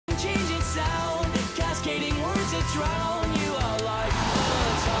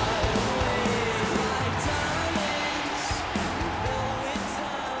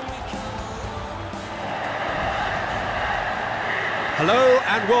Hello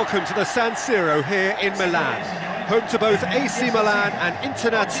and welcome to the Siro here in Milan, home to both AC Milan and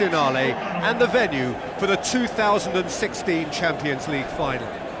Internazionale, and the venue for the 2016 Champions League final.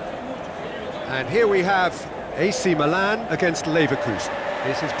 And here we have AC Milan against Leverkusen.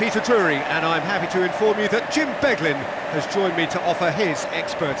 This is Peter Drury, and I'm happy to inform you that Jim Beglin has joined me to offer his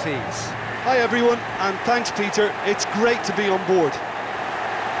expertise. Hi everyone, and thanks Peter, it's great to be on board.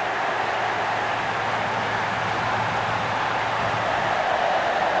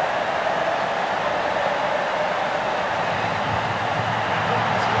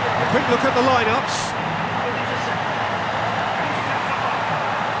 Quick look at the lineups.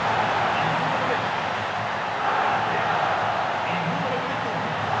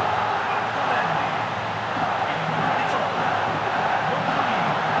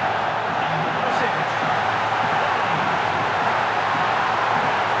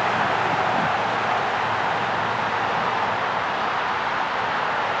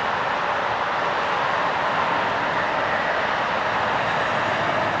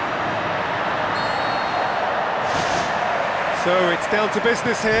 So it's down to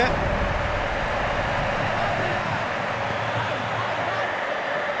business here.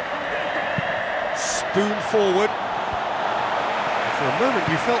 Spoon forward. For a moment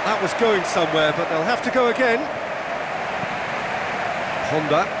you felt that was going somewhere, but they'll have to go again.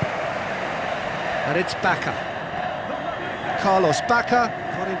 Honda. And it's Baca. Carlos Baca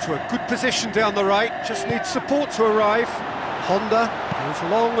got into a good position down the right, just needs support to arrive. Honda goes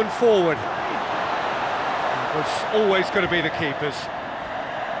long and forward. Was always going to be the keepers.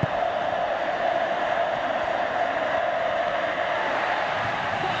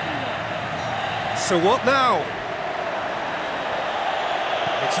 So what now?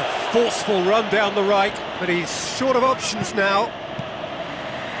 It's a forceful run down the right, but he's short of options now.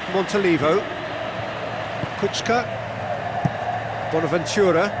 Montalivo. Kuchka.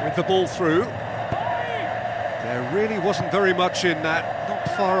 Bonaventura with the ball through. There really wasn't very much in that, not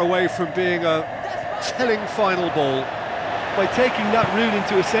far away from being a telling final ball. By taking that route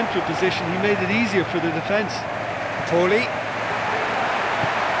into a central position, he made it easier for the defence. Torley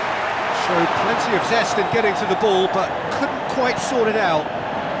showed plenty of zest in getting to the ball, but couldn't quite sort it out.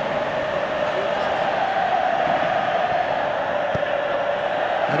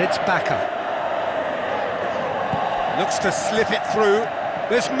 And it's Baca. Looks to slip it through.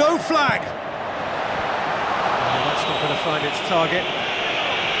 There's no flag. Oh, that's not going to find its target.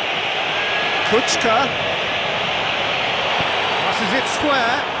 Kuchka passes it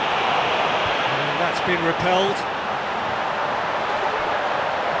square, and that's been repelled.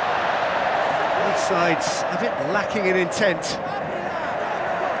 Both sides a bit lacking in intent.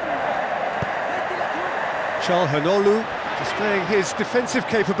 Çalhanoğlu displaying his defensive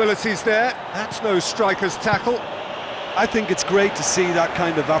capabilities there. That's no striker's tackle. I think it's great to see that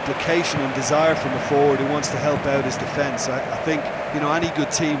kind of application and desire from a forward who wants to help out his defence. I think, you know, any good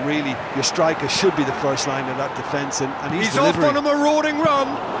team, really, your striker should be the first line of that defence, and he's delivering. Off on a marauding run,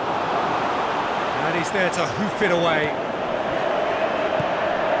 and he's there to hoof it away.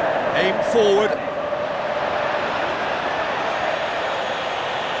 Aim forward.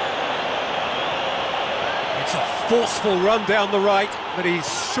 It's a forceful run down the right, but he's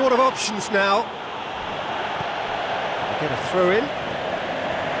short of options now. Get a throw in.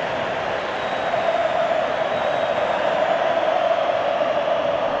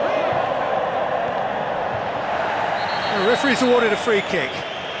 The referee's awarded a free kick.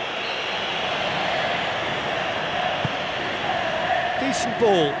 Decent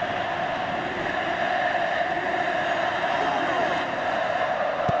ball.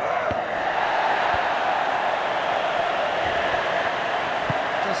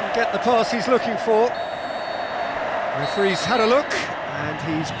 Doesn't get the pass he's looking for. Referee's had a look,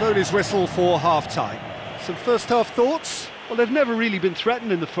 and he's blown his whistle for half-time. Some first-half thoughts? Well, they've never really been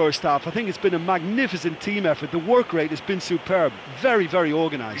threatened in the first half. I think it's been a magnificent team effort. The work rate has been superb. Very, very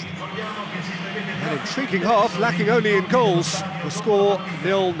organised. An intriguing half, lacking only in goals. The score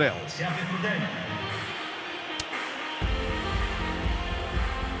 0-0.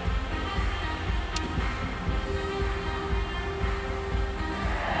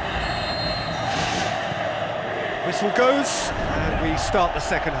 Whistle goes, and we start the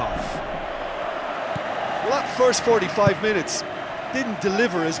second half. Well, that first 45 minutes didn't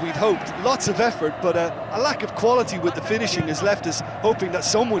deliver as we'd hoped. Lots of effort, but a lack of quality with the finishing has left us hoping that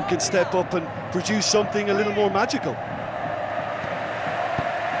someone can step up and produce something a little more magical.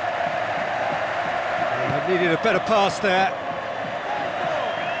 Needed a better pass there.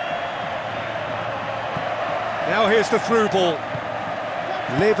 Now here's the through ball.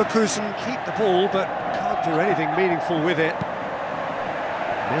 Leverkusen keep the ball, but can't do anything meaningful with it.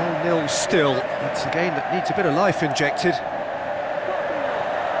 0-0 still. It's a game that needs a bit of life injected.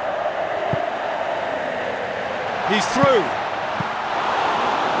 He's through.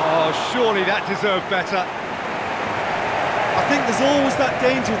 Oh, surely that deserved better. I think there's always that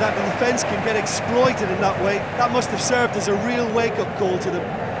danger that the defence can get exploited in that way. That must have served as a real wake-up call to them.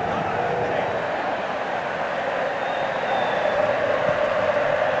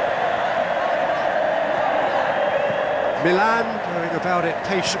 Milan going about it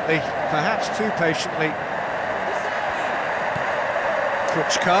patiently, perhaps too patiently.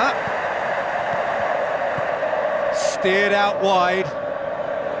 Kruchka. Steered out wide.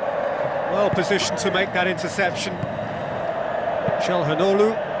 Well positioned to make that interception.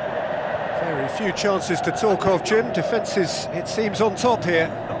 Çalhanoğlu. Very few chances to talk of, Jim. Defence is, it seems, on top here.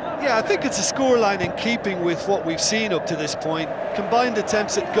 Yeah, I think it's a scoreline in keeping with what we've seen up to this point. Combined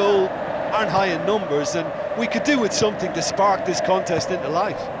attempts at goal aren't high in numbers, and we could do with something to spark this contest into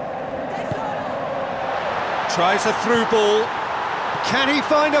life. Tries a through ball. Can he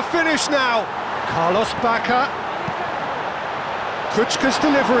find a finish now? Carlos Bacca. Kruchka's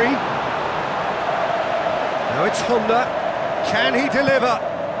delivery. Now it's Honda. Can he deliver?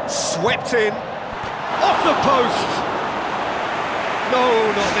 Swept in. Off the post.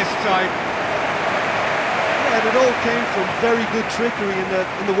 No, not this time. Yeah, it all came from very good trickery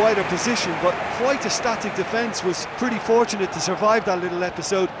in the wider position, but quite a static defence. Was pretty fortunate to survive that little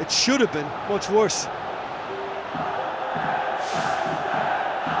episode. It should have been much worse.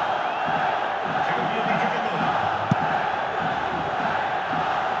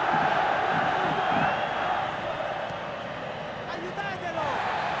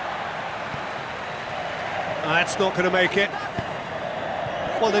 That's not going to make it.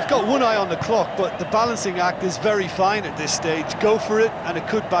 Well, they've got one eye on the clock, but the balancing act is very fine at this stage. Go for it, and it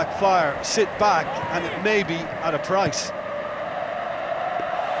could backfire. Sit back, and it may be at a price.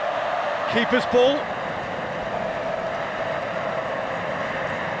 Keeper's ball.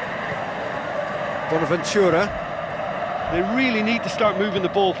 Bonaventura. They really need to start moving the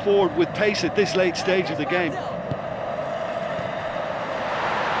ball forward with pace at this late stage of the game.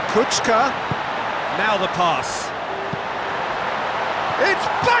 Kruchka. Now the pass. It's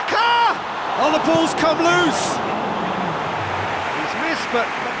Bacca! Oh, the ball's come loose. He's missed, but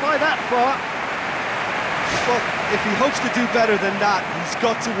not by that far. But if he hopes to do better than that, he's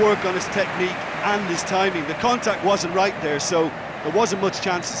got to work on his technique and his timing. The contact wasn't right there, so there wasn't much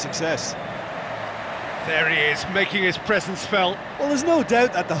chance of success. There he is, making his presence felt. Well, there's no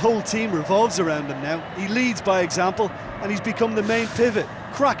doubt that the whole team revolves around him now. He leads by example, and he's become the main pivot.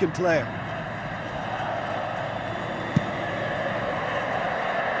 Cracking player.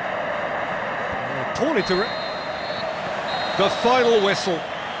 The final whistle.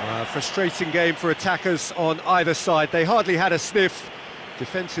 Frustrating game for attackers on either side. They hardly had a sniff.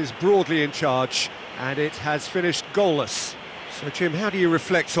 Defence is broadly in charge, and it has finished goalless. So, Jim, how do you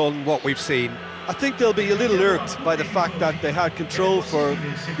reflect on what we've seen? I think they'll be a little irked by the fact that they had control for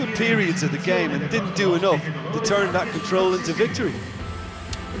good periods of the game and didn't do enough to turn that control into victory.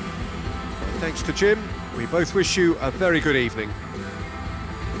 Thanks to Jim. We both wish you a very good evening.